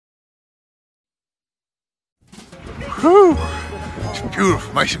Whew. It's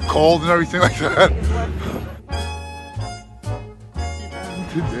beautiful, nice and cold and everything like that.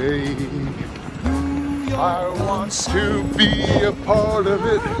 Today, I want to be a part of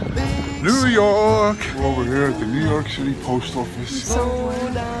it. New York. We're over here at the New York City Post Office. So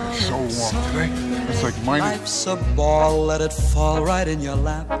warm today. It's like minus. Life's a ball, let it fall right in your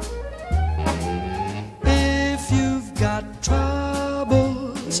lap. If you've got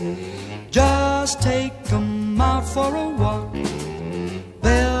troubles, just take 'em out for a walk.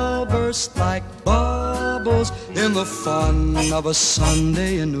 They'll burst like bubbles in the fun of a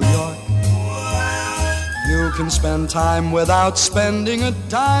Sunday in New York. You can spend time without spending a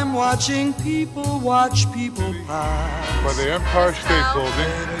dime watching people watch people pass. By the Empire State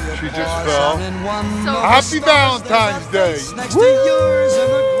Building, she just fell. So Happy Valentine's Day! Next to yours in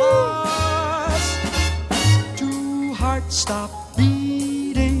a glass. Two hearts stop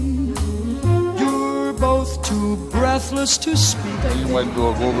beating. You're both too breathless to speak. Me and my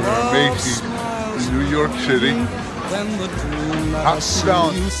dog over here at Macy's in New York City. Then the dream that Happy has seen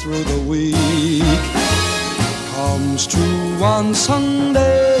Valentine's. you through the week comes true one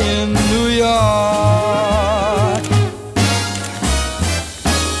Sunday in New York.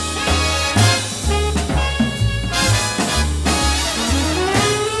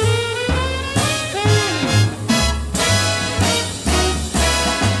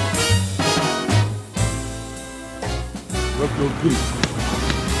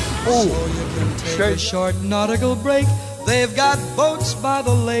 So you can take a short nautical break. They've got boats by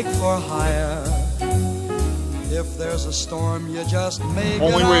the lake for hire. If there's a storm, you just make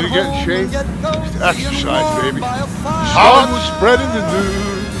Only it way out to get in home shape and get cozy is to exercise, and warm baby. by a fire. Hollywood spreading the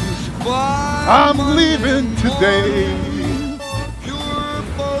news. I'm leaving today. You're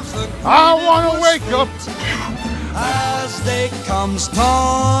both I want to wake up. as day comes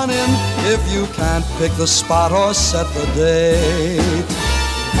dawning. If you can't pick the spot or set the date,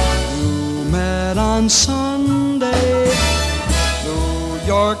 you met on Sunday, New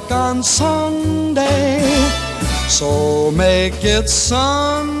York on Sunday. So make it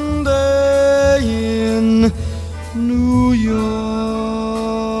Sunday in New York.